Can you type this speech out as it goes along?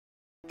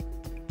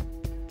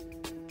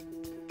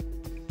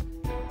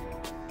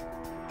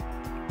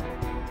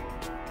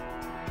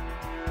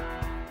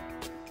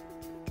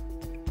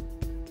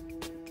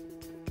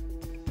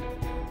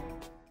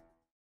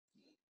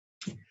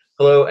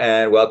Hello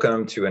and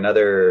welcome to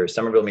another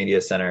Somerville Media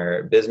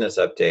Center business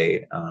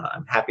update.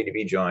 I'm happy to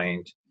be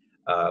joined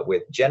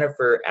with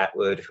Jennifer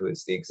Atwood, who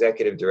is the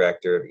Executive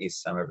Director of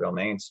East Somerville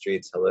Main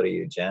Streets. Hello to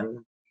you,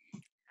 Jen.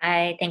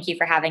 Hi, thank you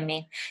for having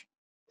me.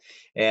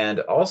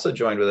 And also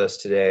joined with us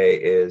today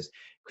is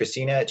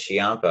Christina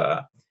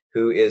Ciampa,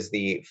 who is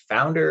the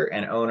founder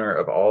and owner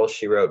of All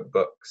She Wrote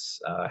Books.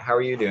 How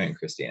are you doing,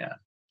 Christina?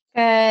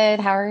 Good.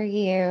 How are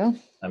you?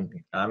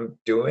 I'm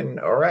doing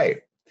all right.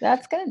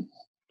 That's good.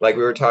 Like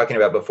we were talking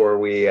about before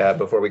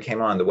we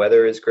came on, the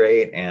weather is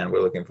great, and we're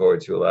looking forward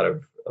to a lot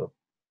of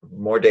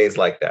more days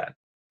like that.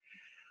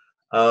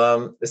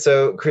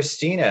 So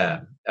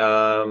Christina,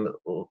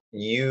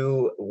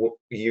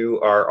 you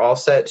are all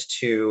set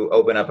to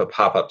open up a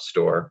pop-up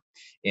store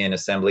in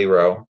Assembly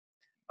Row.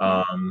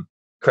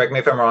 Correct me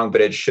if I'm wrong,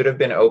 but it should have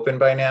been open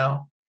by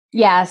now.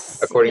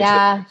 Yes. According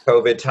to the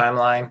COVID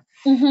timeline.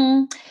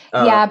 Mm-hmm.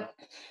 Yeah.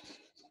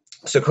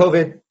 So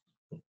COVID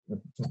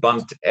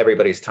bumped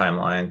everybody's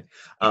timeline.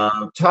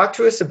 Talk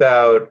to us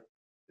about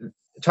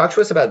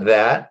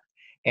that,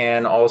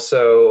 and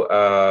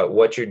also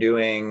what you're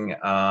doing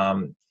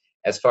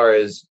as far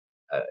as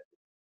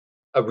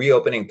a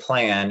reopening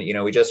plan. You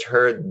know, we just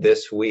heard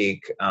this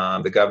week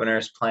the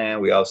governor's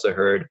plan. We also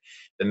heard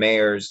the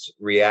mayor's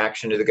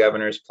reaction to the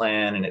governor's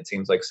plan, and it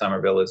seems like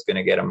Somerville is going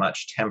to get a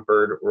much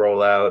tempered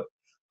rollout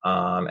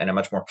and a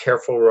much more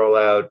careful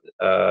rollout,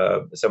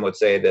 some would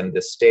say, than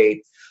the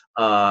state.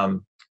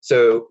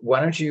 So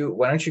why don't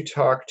you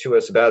talk to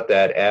us about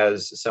that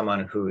as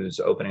someone who's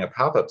opening a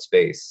pop-up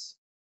space?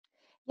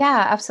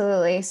 Yeah,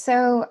 absolutely.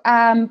 So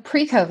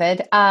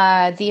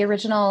pre-COVID, the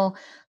original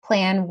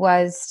plan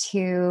was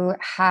to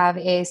have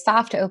a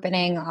soft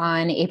opening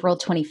on April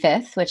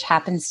 25th, which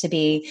happens to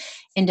be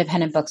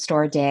Independent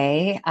Bookstore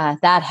Day.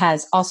 That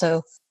has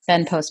also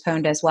been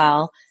postponed as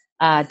well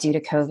due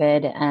to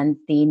COVID, and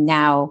the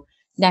now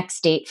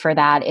next date for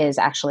that is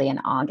actually in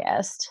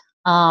August.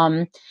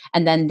 And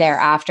then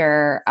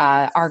thereafter,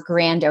 our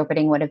grand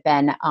opening would have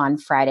been on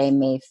Friday,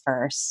 May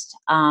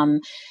 1st.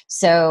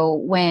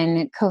 So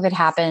when COVID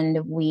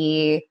happened,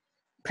 we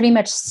pretty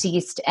much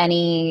ceased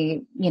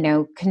any,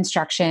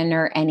 construction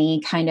or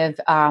any kind of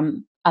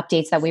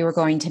updates that we were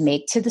going to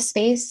make to the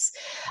space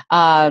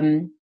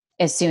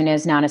as soon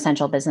as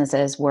non-essential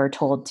businesses were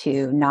told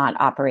to not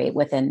operate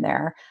within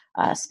their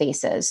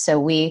spaces. So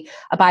we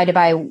abided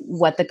by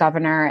what the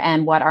governor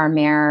and what our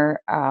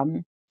mayor,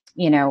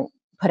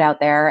 put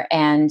out there.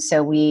 And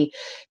so we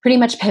pretty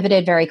much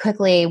pivoted very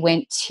quickly,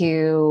 went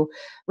to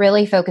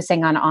really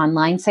focusing on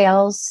online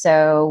sales.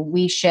 So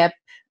we ship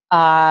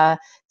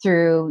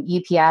through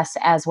UPS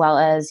as well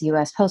as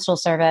US Postal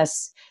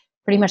Service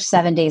pretty much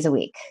 7 days a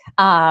week.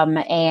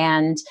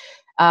 And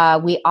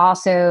we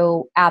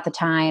also, at the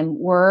time,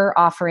 were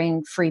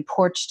offering free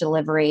porch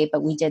delivery,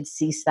 but we did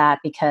cease that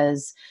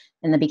because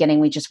in the beginning,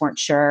 we just weren't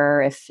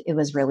sure if it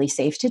was really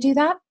safe to do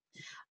that.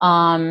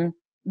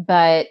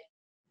 But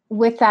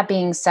with that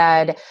being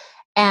said,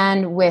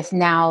 and with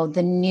now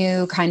the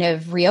new kind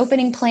of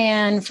reopening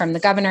plan from the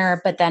governor,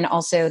 but then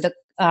also the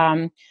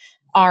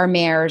our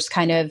mayor's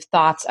kind of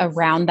thoughts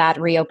around that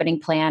reopening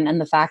plan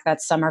and the fact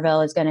that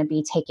Somerville is going to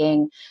be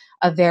taking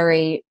a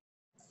very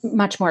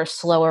much more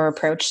slower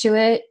approach to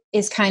it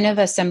is kind of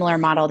a similar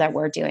model that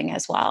we're doing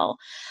as well.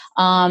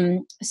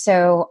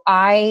 So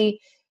I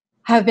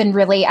have been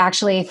really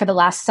actually for the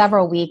last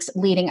several weeks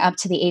leading up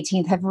to the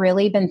 18th have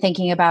really been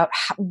thinking about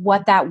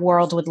what that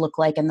world would look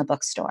like in the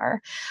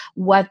bookstore,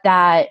 what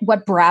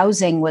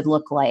browsing would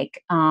look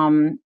like,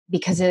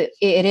 because it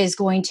is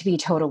going to be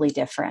totally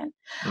different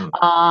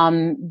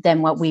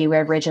than what we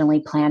originally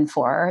planned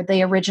for.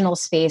 The original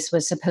space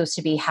was supposed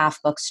to be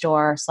half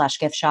bookstore /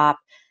 gift shop,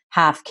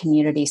 half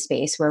community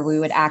space, where we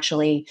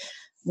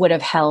would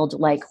have held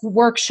like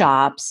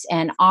workshops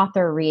and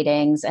author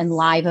readings and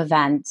live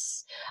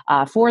events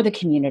for the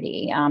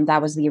community.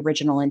 That was the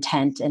original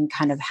intent and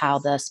kind of how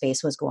the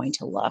space was going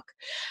to look.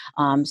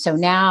 So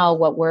now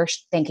what we're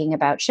thinking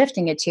about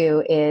shifting it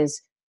to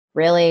is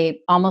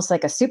really almost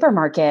like a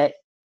supermarket,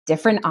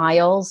 different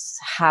aisles,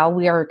 how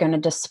we are going to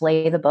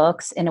display the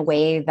books in a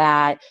way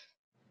that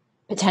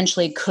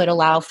potentially could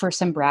allow for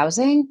some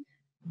browsing,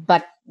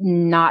 but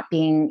not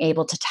being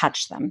able to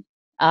touch them.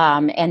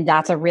 And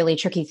that's a really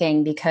tricky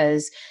thing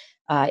because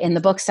in the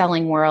book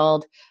selling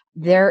world,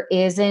 there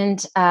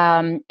isn't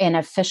an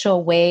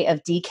official way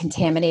of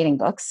decontaminating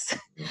books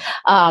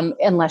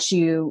if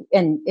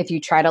you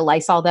try to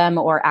Lysol them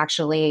or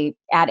actually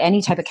add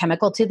any type of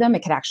chemical to them,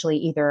 it could actually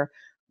either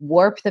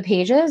warp the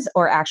pages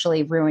or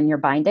actually ruin your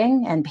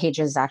binding and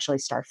pages actually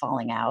start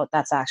falling out.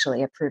 That's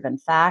actually a proven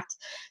fact.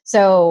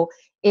 So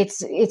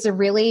it's a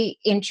really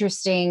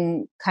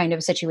interesting kind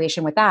of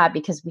situation with that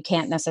because we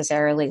can't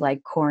necessarily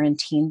like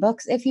quarantine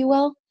books, if you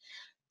will.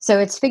 So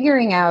it's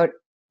figuring out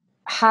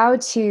how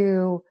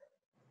to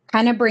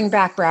kind of bring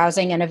back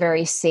browsing in a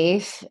very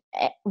safe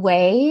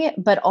way,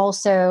 but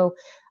also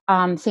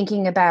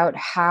thinking about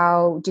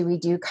how do we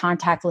do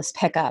contactless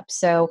pickup.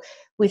 So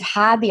we've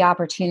had the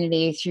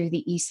opportunity through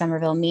the East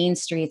Somerville Main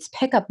Streets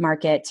Pick-Up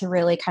Market to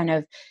really kind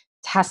of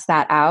test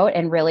that out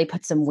and really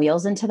put some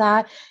wheels into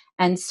that.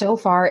 And so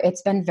far,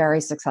 it's been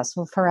very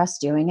successful for us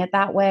doing it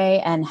that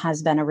way and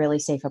has been a really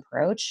safe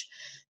approach.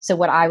 So,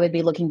 what I would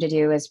be looking to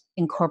do is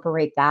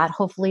incorporate that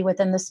hopefully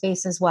within the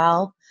space as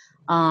well.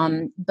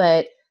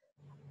 But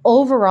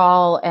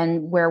overall,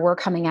 and where we're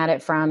coming at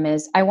it from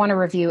is I want to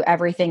review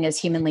everything as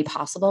humanly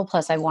possible.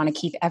 Plus, I want to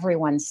keep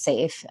everyone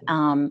safe,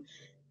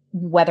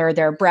 whether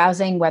they're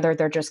browsing, whether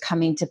they're just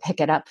coming to pick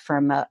it up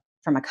from a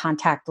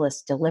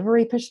contactless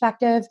delivery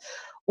perspective,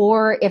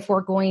 or if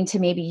we're going to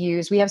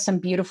maybe we have some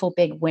beautiful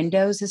big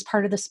windows as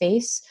part of the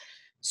space.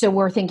 So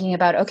we're thinking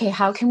about, okay,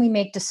 how can we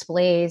make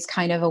displays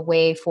kind of a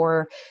way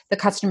for the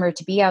customer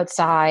to be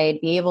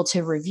outside, be able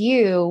to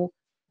review,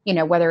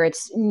 whether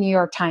it's New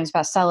York Times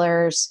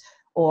bestsellers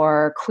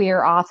or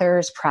queer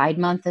authors. Pride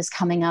Month is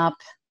coming up.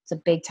 It's a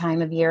big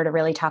time of year to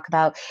really talk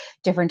about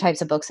different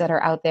types of books that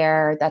are out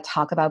there that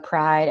talk about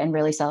Pride and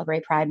really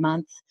celebrate Pride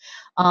Month.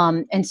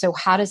 And so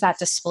how does that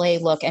display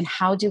look, and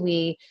how do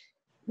we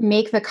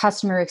make the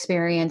customer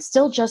experience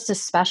still just as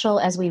special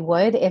as we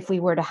would if we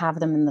were to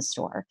have them in the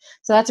store?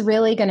 So that's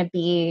really going to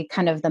be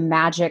kind of the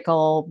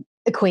magical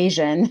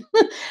equation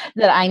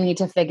that I need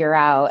to figure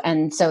out.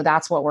 And so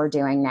that's what we're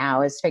doing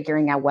now, is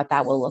figuring out what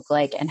that will look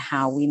like and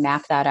how we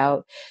map that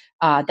out.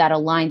 That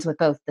aligns with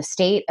both the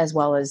state as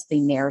well as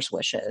the mayor's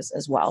wishes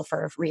as well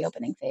for a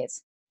reopening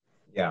phase.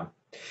 Yeah.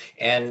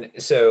 And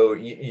so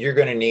you're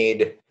going to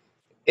need,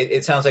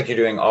 it sounds like you're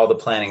doing all the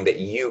planning that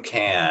you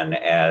can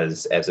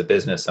as a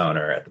business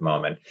owner at the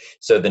moment.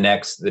 So the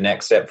next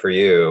step for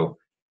you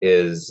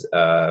is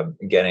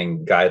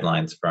getting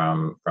guidelines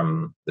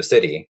from the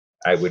city,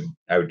 I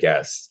would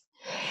guess.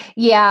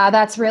 Yeah,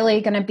 that's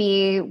really going to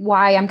be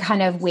why I'm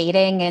kind of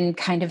waiting and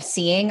kind of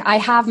seeing. I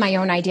have my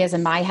own ideas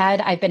in my head.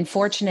 I've been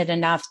fortunate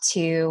enough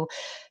to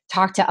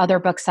talk to other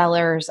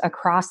booksellers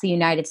across the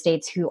United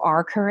States who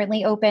are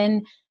currently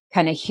open,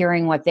 kind of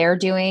hearing what they're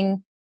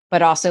doing,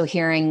 but also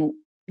hearing,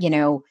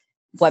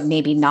 what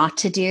maybe not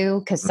to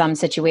do, because some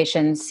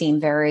situations seem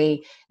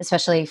very,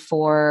 especially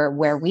for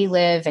where we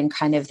live and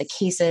kind of the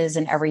cases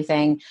and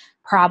everything,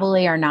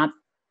 probably are not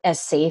as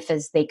safe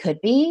as they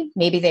could be.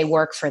 Maybe they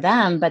work for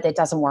them, but it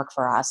doesn't work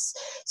for us.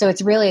 So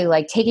it's really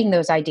like taking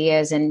those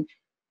ideas and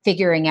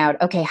figuring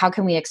out, okay, how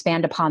can we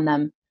expand upon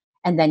them?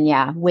 And then,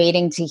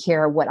 waiting to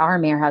hear what our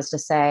mayor has to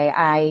say.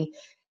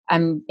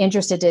 I'm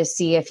interested to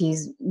see if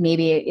he's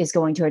maybe is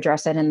going to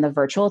address it in the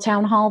virtual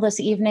town hall this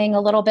evening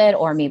a little bit,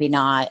 or maybe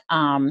not.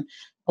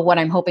 But what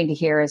I'm hoping to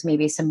hear is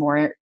maybe some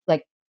more,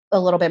 like a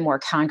little bit more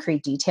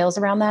concrete details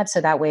around that. So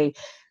that way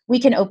we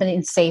can open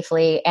it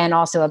safely and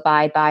also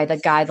abide by the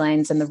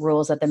guidelines and the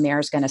rules that the mayor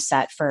is going to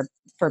set for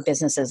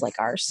businesses like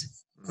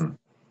ours. Mm-hmm.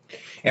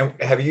 And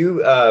have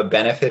you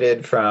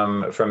benefited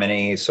from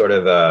any sort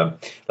of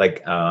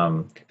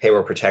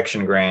payroll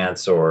protection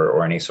grants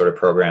or any sort of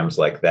programs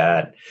like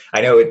that?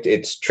 I know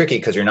it's tricky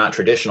because you're not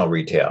traditional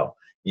retail.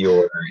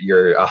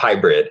 You're a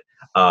hybrid.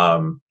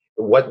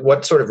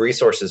 What sort of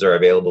resources are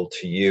available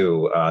to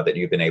you that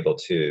you've been able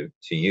to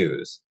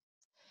use?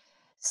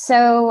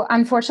 So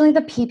unfortunately,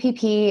 the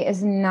PPP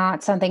is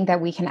not something that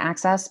we can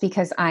access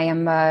because I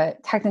am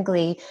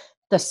technically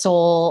the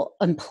sole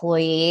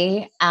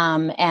employee,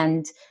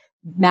 and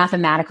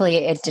mathematically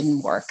it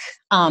didn't work.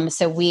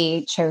 So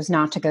we chose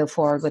not to go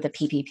forward with a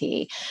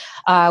PPP.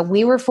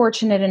 We were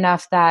fortunate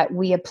enough that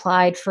we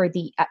applied for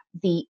the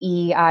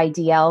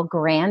EIDL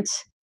grant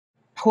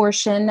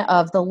portion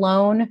of the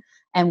loan,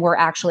 and were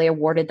actually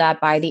awarded that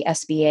by the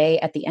SBA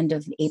at the end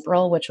of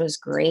April, which was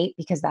great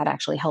because that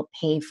actually helped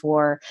pay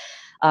for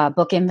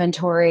book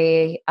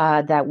inventory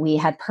that we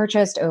had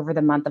purchased over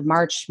the month of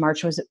March.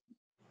 March was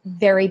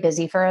very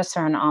busy for us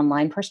from an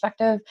online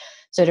perspective.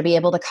 So to be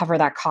able to cover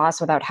that cost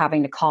without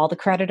having to call the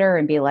creditor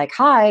and be like,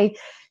 hi,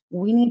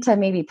 we need to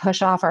maybe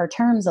push off our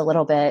terms a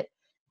little bit,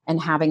 and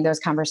having those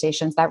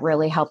conversations, that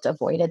really helped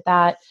avoided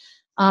that.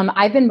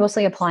 I've been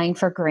mostly applying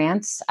for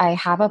grants. I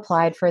have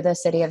applied for the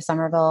City of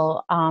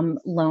Somerville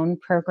loan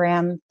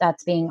program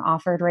that's being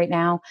offered right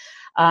now.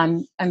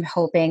 I'm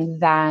hoping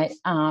that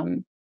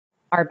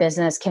our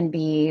business can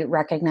be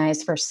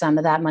recognized for some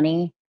of that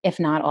money, if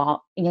not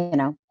all,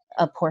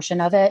 a portion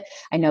of it.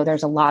 I know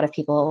there's a lot of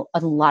people, a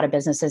lot of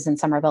businesses in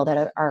Somerville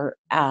that are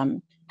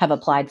have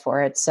applied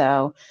for it.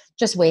 So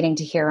just waiting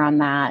to hear on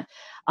that.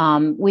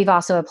 We've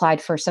also applied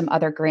for some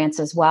other grants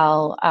as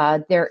well.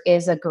 There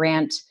is a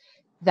grant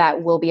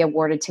that will be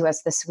awarded to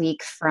us this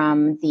week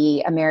from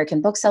the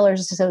American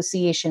Booksellers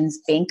Association's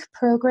bank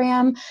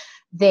program.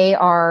 They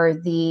are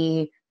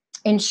the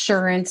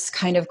insurance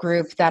kind of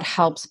group that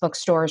helps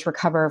bookstores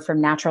recover from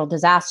natural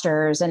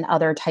disasters and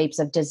other types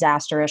of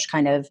disaster-ish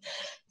kind of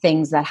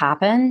things that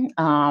happen.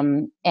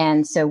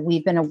 And so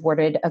we've been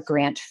awarded a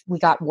grant. We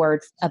got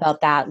word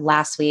about that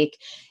last week.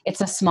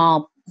 It's a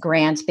small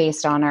grant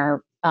based on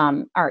our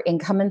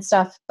income and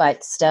stuff,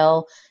 but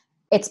still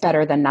it's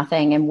better than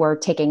nothing. And we're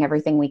taking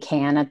everything we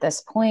can at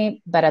this point.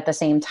 But at the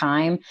same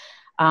time,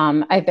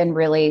 I've been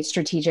really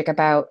strategic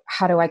about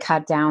how do I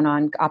cut down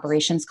on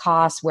operations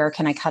costs? Where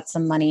can I cut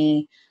some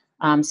money?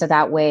 So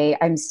that way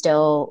I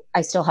still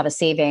have a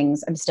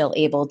savings. I'm still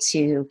able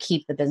to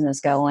keep the business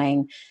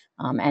going,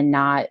 and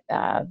not,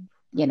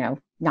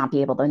 not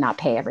be able to not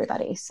pay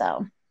everybody.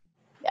 So,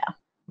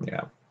 yeah.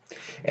 Yeah.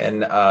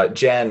 And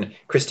Jen,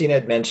 Christina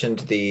had mentioned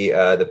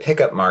the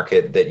pickup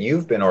market that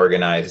you've been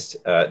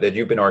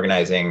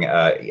organizing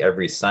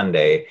every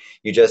Sunday.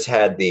 You just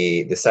had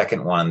the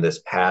second one this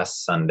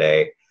past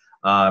Sunday.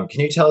 Can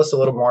you tell us a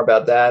little more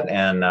about that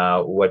and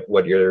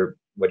what your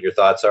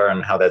thoughts are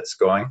on how that's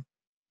going?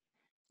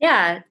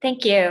 Yeah,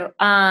 thank you.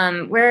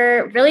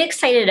 We're really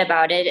excited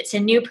about it. It's a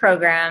new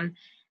program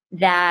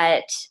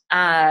that,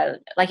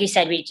 like you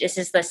said, this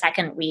is the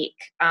second week,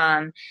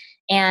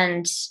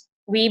 and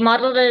we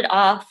modeled it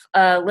off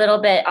a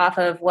little bit off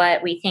of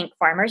what we think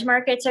farmers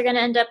markets are going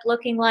to end up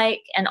looking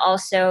like, and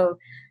also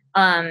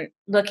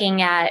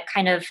looking at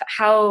kind of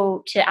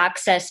how to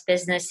access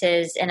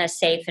businesses in a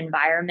safe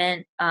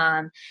environment,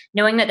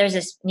 knowing that there's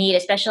this need,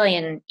 especially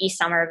in East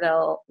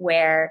Somerville,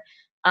 where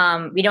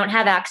we didn't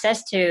have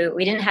access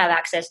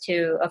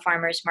to a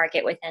farmer's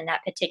market within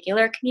that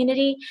particular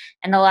community.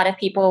 And a lot of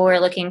people were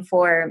looking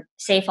for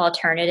safe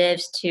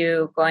alternatives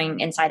to going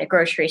inside a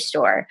grocery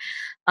store.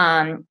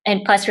 And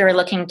plus we were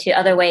looking to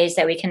other ways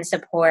that we can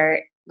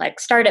support like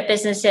startup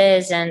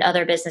businesses and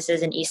other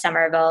businesses in East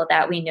Somerville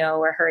that we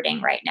know are hurting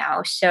right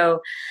now.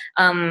 So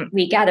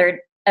we gathered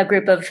a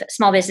group of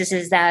small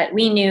businesses that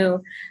we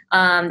knew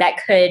that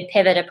could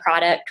pivot a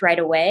product right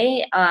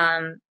away.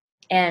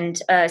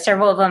 And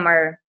several of them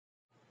are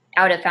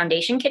out of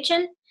Foundation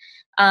Kitchen,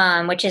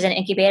 which is an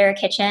incubator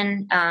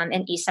kitchen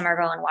in East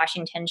Somerville and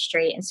Washington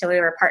Street. And so we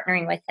were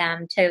partnering with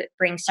them to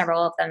bring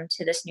several of them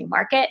to this new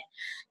market.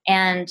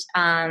 And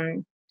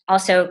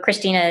also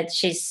Christina,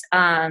 she's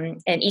an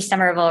East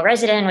Somerville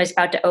resident, was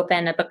about to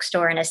open a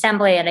bookstore in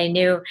Assembly, and I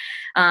knew,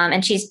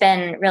 and she's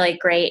been really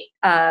great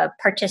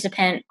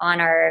participant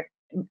on our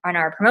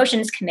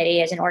promotions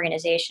committee as an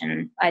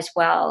organization as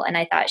well. And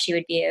I thought she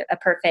would be a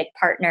perfect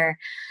partner,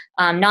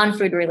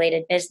 non-food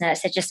related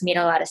business. It just made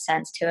a lot of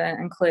sense to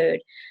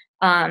include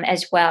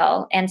as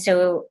well. And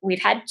so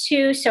we've had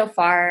 2 so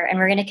far, and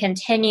we're going to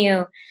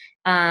continue.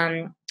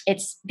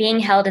 It's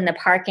being held in the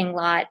parking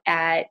lot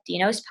at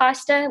Dino's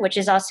Pasta, which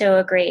is also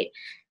a great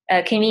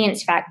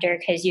convenience factor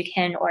because you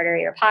can order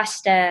your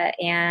pasta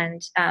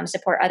and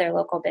support other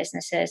local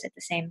businesses at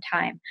the same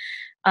time.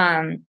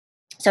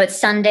 So it's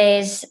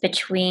Sundays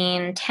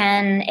between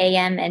 10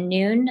 a.m. and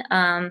noon.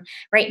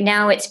 Right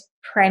now it's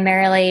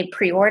primarily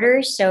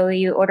pre-orders. So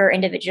you order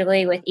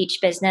individually with each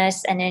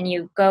business, and then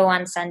you go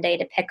on Sunday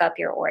to pick up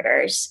your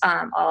orders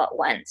all at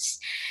once.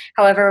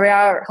 However, we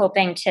are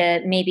hoping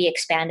to maybe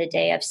expand a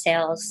day of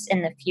sales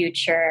in the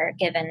future,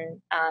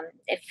 given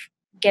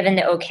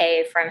the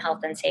okay from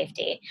health and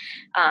safety.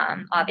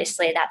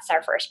 Obviously, that's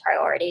our first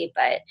priority,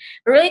 but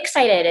we're really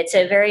excited. It's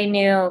a very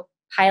new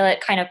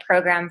pilot kind of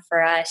program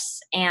for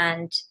us,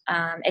 and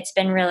it's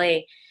been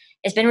really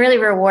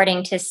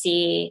rewarding to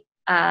see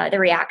the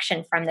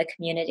reaction from the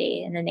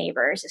community and the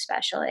neighbors,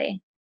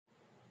 especially.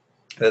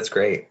 That's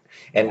great.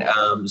 And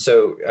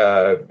so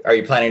are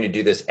you planning to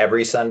do this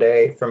every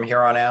Sunday from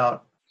here on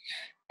out?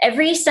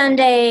 Every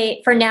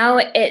Sunday, for now,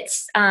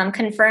 it's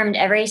confirmed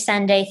every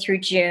Sunday through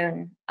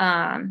June.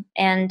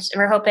 And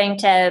we're hoping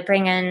to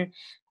bring in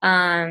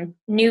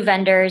new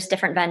vendors,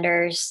 different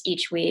vendors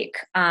each week.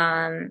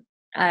 Some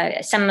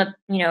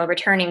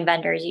returning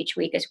vendors each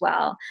week as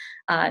well,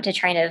 to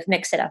try to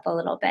mix it up a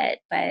little bit.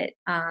 But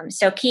I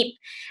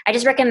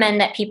just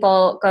recommend that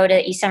people go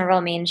to East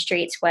Somerville Main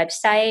Streets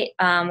website,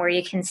 where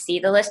you can see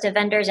the list of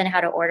vendors and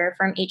how to order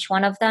from each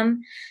one of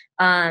them.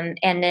 And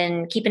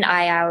then keep an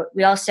eye out.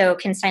 We also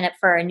can sign up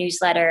for a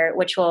newsletter,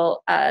 which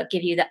will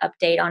give you the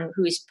update on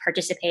who's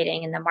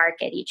participating in the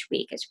market each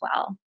week as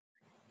well.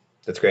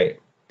 That's great.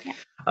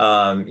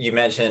 You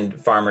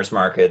mentioned farmers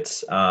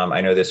markets.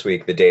 I know this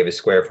week the Davis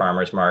Square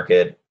Farmers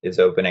Market is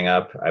opening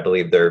up. I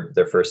believe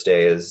their first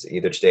day is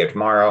either today or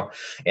tomorrow.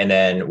 And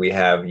then we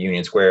have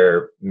Union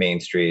Square Main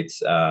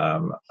Streets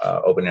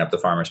opening up the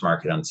farmers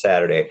market on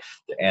Saturday.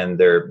 And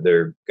they're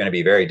going to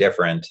be very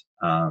different.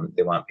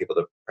 They want people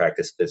to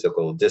practice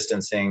physical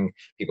distancing.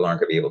 People aren't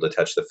going to be able to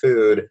touch the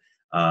food.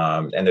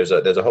 And there's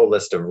a whole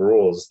list of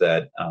rules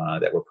that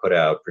were put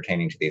out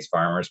pertaining to these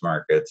farmers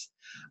markets.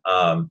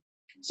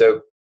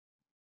 So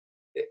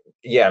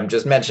yeah, I'm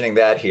just mentioning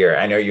that here.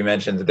 I know you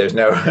mentioned that there's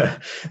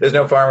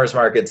no farmers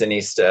markets in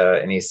East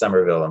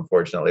Somerville,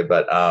 unfortunately,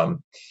 but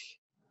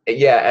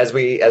yeah, as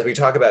we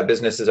talk about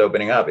businesses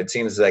opening up, it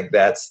seems like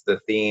that's the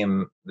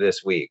theme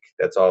this week.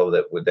 That's all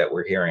that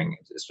we're hearing,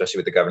 especially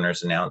with the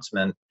governor's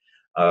announcement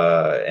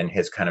and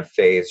his kind of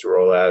phased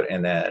rollout,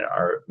 and then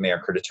our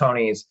Mayor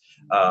Curtatoni's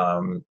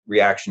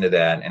reaction to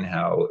that and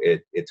how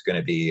it's going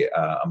to be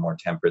a more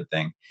tempered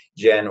thing.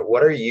 Jen,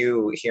 what are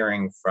you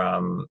hearing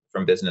from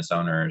business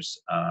owners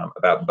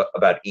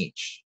about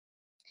each?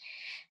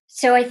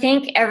 So I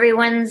think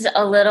everyone's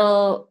a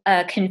little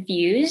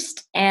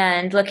confused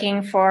and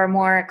looking for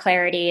more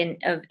clarity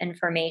of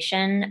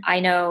information. I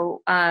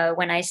know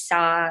when I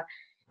saw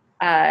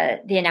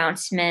the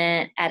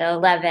announcement at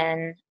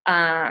 11,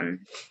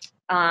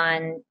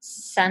 on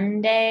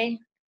Sunday.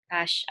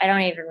 Gosh, I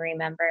don't even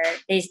remember.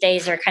 These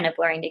days are kind of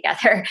blurring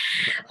together.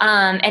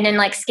 And then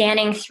like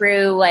scanning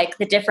through like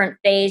the different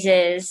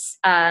phases,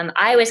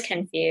 I was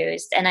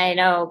confused. And I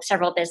know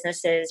several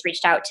businesses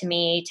reached out to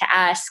me to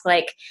ask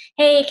like,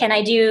 hey, can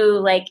I do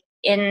like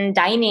in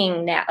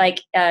dining now,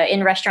 like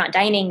in restaurant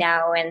dining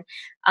now?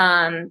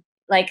 And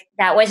like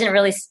that wasn't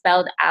really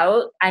spelled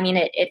out. I mean,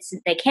 it's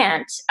they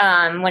can't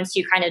once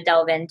you kind of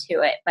delve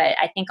into it. But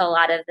I think a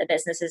lot of the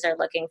businesses are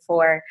looking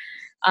for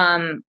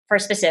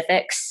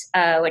specifics,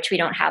 which we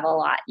don't have a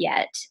lot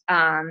yet.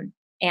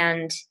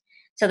 And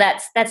so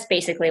that's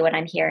basically what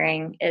I'm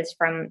hearing is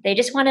from, they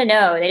just want to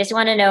know. They just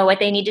want to know what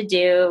they need to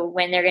do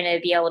when they're going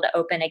to be able to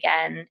open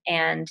again.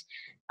 And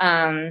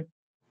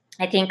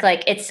I think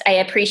like I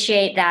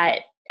appreciate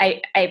that.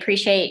 I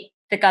appreciate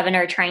the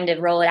governor trying to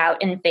roll it out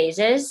in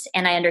phases,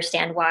 and I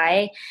understand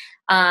why.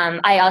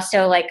 I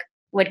also like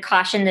would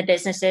caution the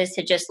businesses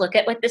to just look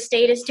at what the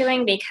state is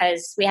doing,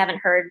 because we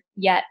haven't heard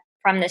yet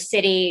from the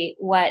city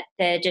what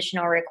the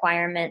additional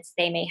requirements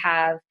they may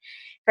have.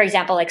 For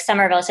example, like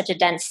Somerville is such a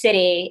dense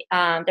city,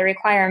 the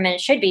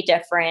requirement should be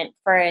different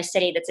for a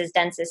city that's as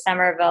dense as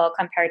Somerville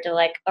compared to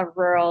like a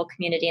rural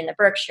community in the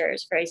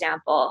Berkshires, for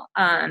example.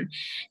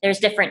 There's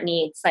different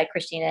needs, like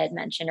Christina had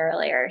mentioned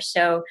earlier.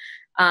 So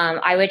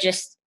I would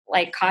just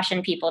like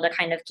caution people to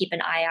kind of keep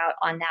an eye out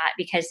on that,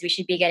 because we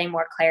should be getting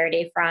more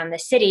clarity from the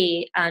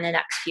city in the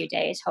next few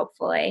days,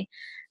 hopefully.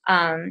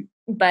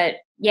 But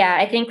yeah,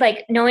 I think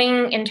like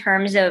knowing in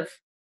terms of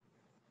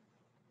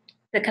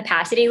the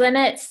capacity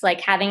limits, like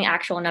having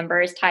actual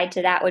numbers tied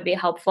to that would be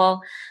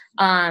helpful.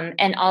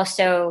 And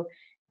also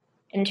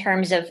in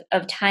terms of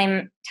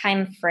time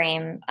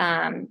frame,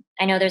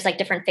 I know there's like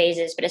different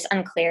phases, but it's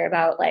unclear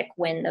about like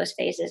when those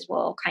phases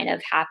will kind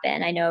of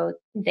happen. I know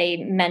they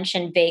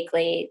mentioned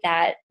vaguely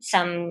that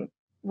some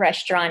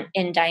restaurant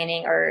in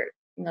dining or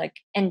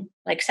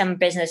like some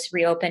business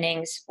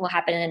reopenings will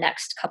happen in the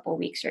next couple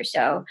weeks or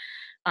so.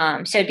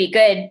 So it'd be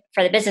good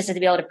for the businesses to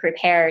be able to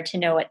prepare to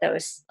know what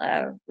those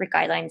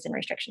guidelines and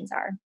restrictions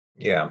are.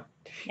 Yeah.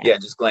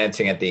 Just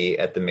glancing at the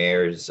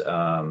mayor's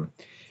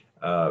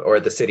or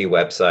at the city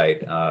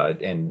website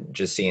and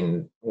just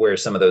seeing where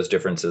some of those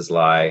differences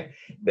lie.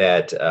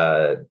 That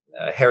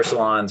hair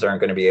salons aren't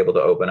going to be able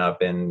to open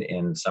up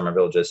in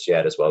Somerville just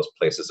yet, as well as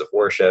places of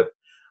worship.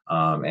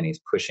 And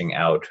he's pushing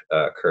out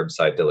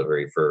curbside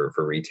delivery for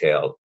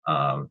retail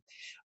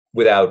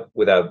without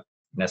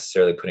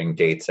necessarily putting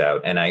dates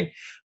out. And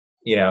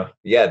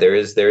there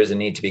is a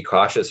need to be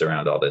cautious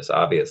around all this,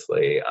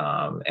 obviously.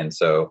 And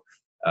so,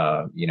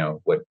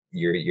 what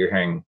you're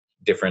hearing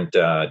different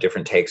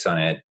takes on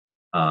it.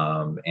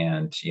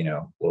 And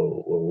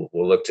we'll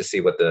look to see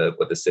what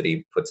the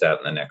city puts out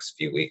in the next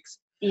few weeks.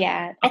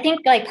 Yeah, I think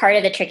like part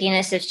of the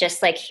trickiness is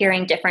just like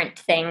hearing different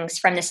things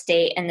from the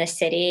state and the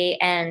city,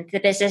 and the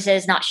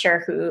businesses not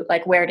sure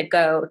where to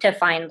go to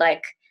find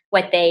like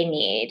what they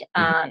need.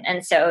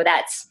 And so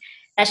that's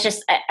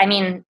just, I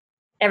mean,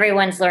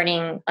 everyone's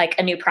learning like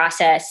a new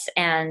process.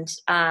 And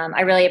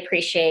I really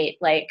appreciate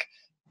like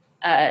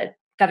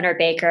Governor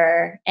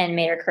Baker and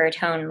Mayor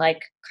Curratone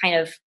like kind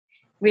of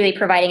really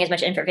providing as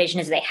much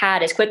information as they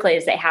had as quickly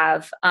as they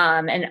have.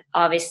 And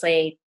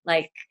obviously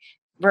like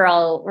we're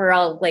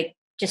all like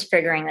just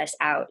figuring this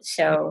out.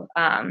 So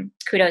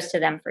kudos to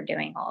them for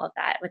doing all of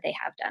that, what they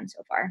have done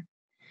so far.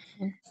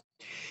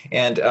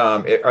 And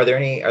are there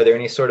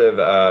any sort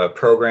of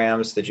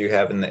programs that you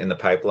have in the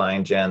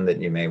pipeline, Jen,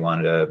 that you may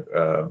want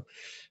to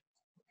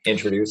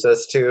introduce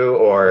us to,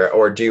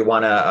 or do you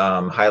want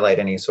to highlight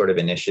any sort of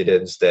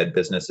initiatives that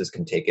businesses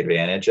can take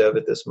advantage of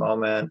at this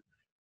moment?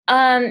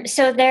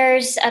 So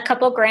there's a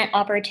couple grant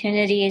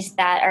opportunities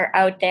that are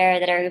out there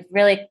that are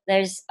really,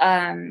 there's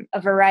a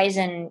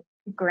Verizon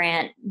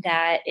grant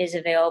that is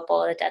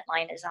available. The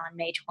deadline is on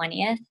May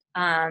 20th.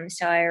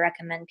 So I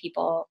recommend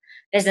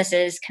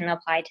businesses can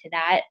apply to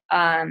that.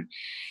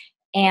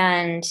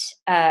 And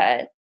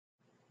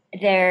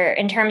there,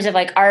 in terms of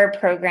like our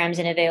programs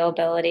and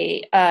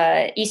availability,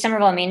 East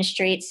Somerville Main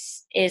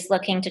Streets is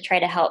looking to try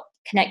to help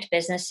connect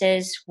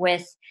businesses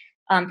with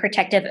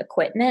protective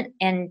equipment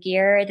and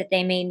gear that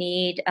they may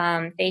need,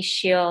 face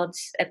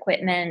shields,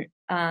 equipment,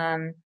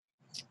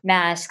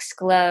 masks,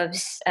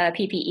 gloves,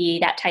 PPE,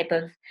 that type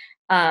of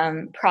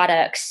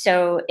products.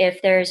 So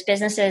if there's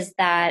businesses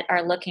that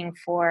are looking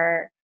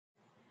for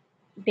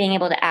being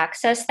able to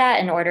access that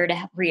in order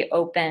to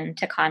reopen,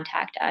 to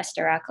contact us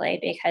directly,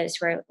 because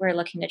we're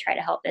looking to try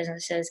to help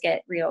businesses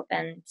get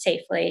reopened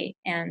safely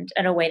and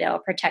in a way that will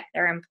protect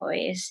their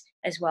employees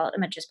as well as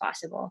much as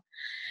possible.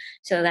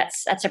 So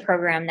that's a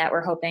program that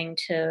we're hoping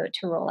to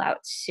roll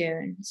out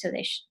soon. So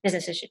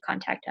businesses should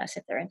contact us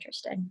if they're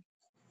interested.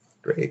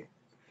 Great.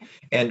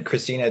 And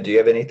Christina, do you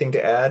have anything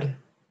to add?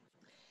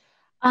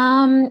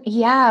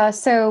 Yeah,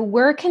 so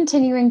we're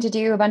continuing to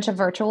do a bunch of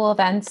virtual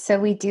events. So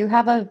we do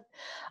have a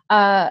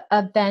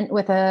event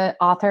with a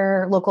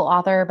local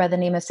author by the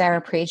name of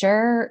Sarah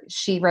Prager.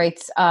 She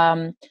writes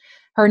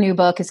her new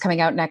book is coming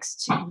out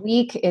next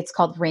week. It's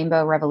called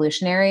Rainbow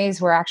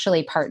Revolutionaries. We're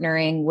actually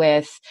partnering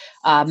with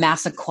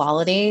Mass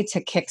Equality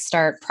to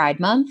kickstart Pride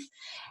Month.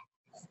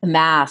 The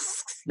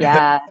masks,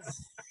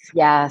 yes,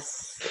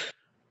 yes.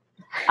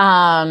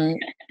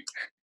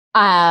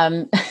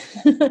 I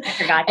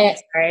forgot that.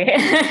 Sorry.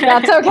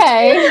 That's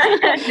okay.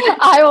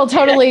 I will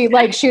totally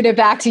like shoot it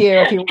back to you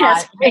if you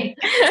want.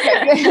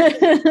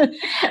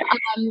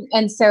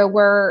 And so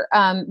we're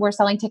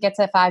selling tickets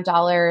at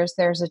 $5.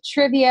 There's a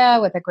trivia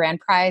with a grand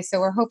prize.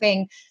 So we're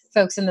hoping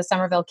folks in the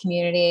Somerville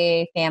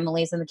community,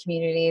 families in the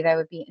community that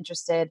would be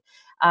interested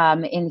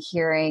in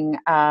hearing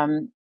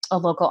a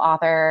local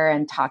author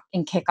and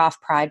kick off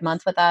Pride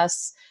Month with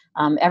us.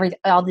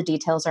 All the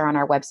details are on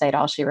our website,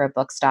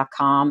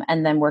 allshewrotebooks.com.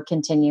 And then we're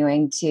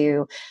continuing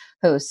to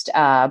host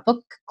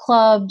book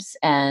clubs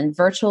and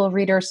virtual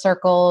reader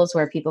circles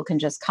where people can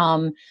just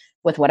come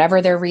with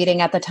whatever they're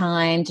reading at the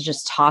time to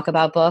just talk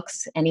about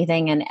books,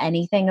 anything and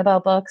anything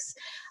about books.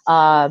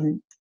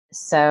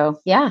 So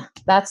yeah,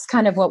 that's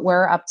kind of what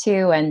we're up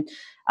to. And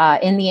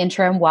in the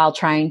interim, while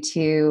trying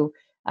to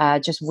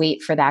just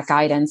wait for that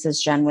guidance,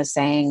 as Jen was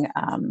saying,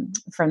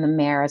 from the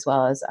mayor as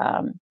well as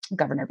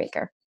Governor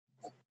Baker.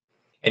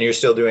 And you're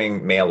still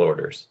doing mail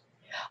orders?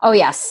 Oh,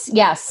 yes.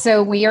 Yes.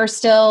 So we are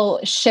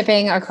still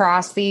shipping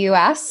across the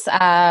U.S.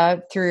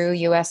 Through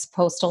U.S.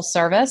 Postal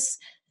Service.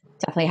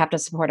 Definitely have to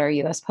support our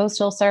U.S.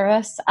 Postal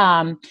Service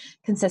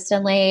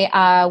consistently.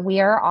 We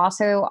are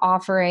also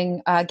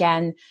offering,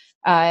 again,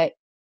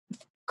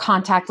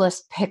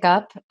 contactless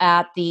pickup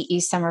at the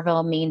East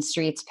Somerville Main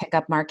Streets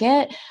Pick-Up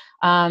Market.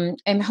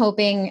 I'm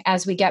hoping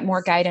as we get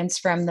more guidance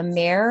from the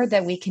mayor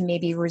that we can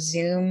maybe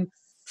resume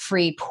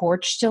free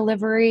porch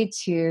delivery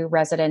to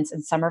residents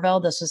in Somerville.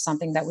 This was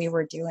something that we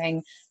were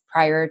doing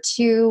prior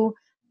to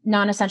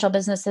non-essential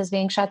businesses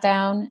being shut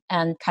down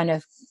and kind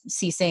of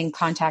ceasing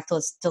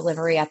contactless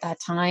delivery at that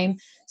time.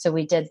 So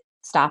we did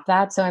stop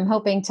that. So I'm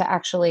hoping to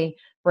actually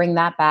bring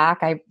that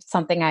back.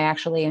 Something I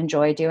actually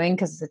enjoy doing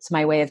because it's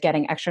my way of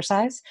getting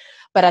exercise.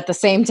 But at the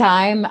same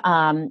time,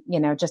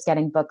 just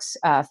getting books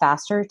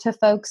faster to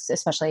folks,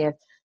 especially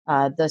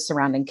the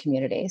surrounding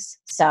communities.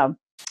 So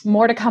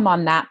more to come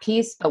on that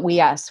piece, but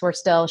we're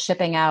still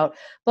shipping out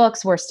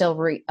books. We're still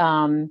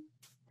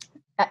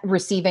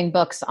receiving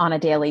books on a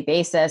daily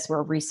basis.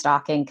 We're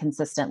restocking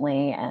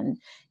consistently, and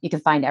you can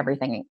find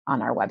everything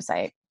on our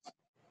website.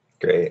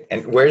 Great.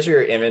 And where's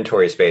your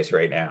inventory space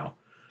right now?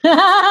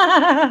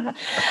 My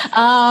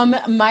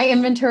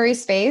inventory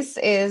space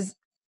is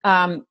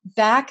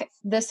back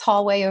this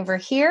hallway over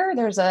here.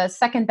 There's a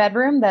second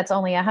bedroom that's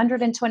only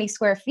 120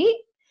 square feet.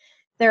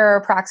 There are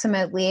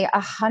approximately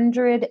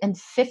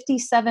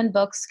 157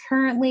 books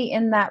currently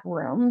in that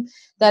room.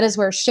 That is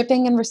where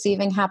shipping and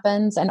receiving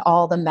happens, and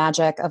all the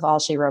magic of All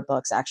She Wrote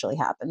Books actually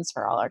happens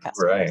for all our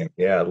customers. Right.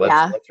 Yeah.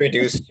 Let's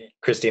reduce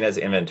Christina's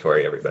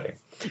inventory, everybody.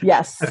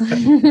 Yes.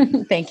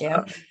 Thank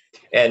you.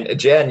 And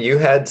Jen, you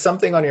had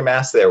something on your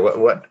mask there.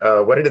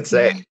 What did it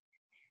say?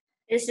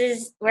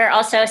 We're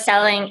also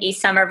selling East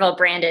Somerville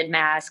branded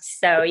masks,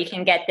 so you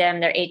can get them.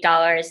 They're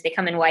 $8. They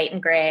come in white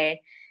and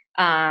gray.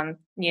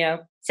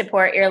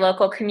 Support your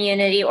local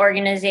community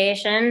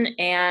organization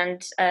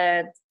and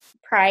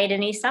Pride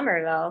in East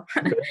Somerville.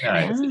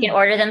 Nice. You can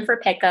order them for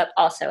pickup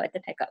also at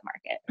the Pickup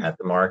Market. At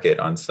the market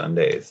on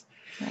Sundays.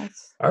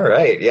 Yes. All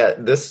right. Yeah,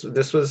 this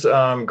was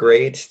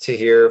great to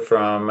hear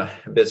from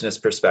business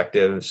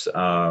perspectives.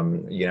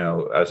 Us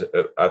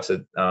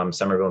at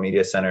Somerville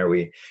Media Center,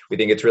 we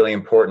think it's really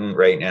important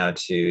right now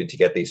to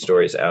get these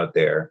stories out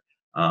there.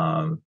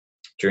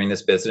 During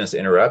this business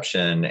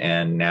interruption,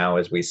 and now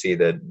as we see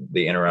that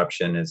the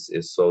interruption is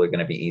slowly going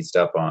to be eased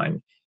up on,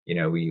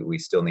 we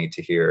still need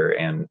to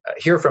hear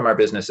from our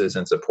businesses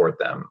and support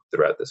them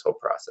throughout this whole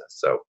process.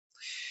 So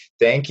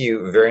thank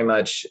you very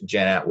much,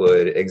 Jen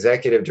Atwood,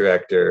 Executive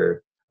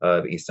Director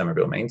of East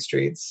Somerville Main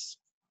Streets.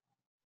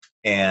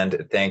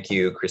 And thank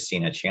you,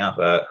 Christina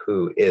Ciampa,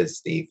 who is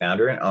the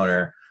founder and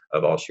owner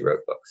of All She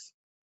Wrote Books.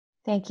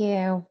 Thank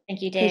you.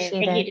 Thank you, Dave.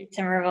 Thank you to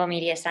Somerville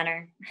Media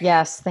Center.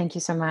 Yes, thank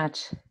you so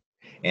much.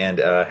 And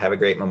have a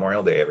great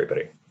Memorial Day,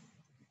 everybody.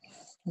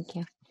 Thank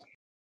you.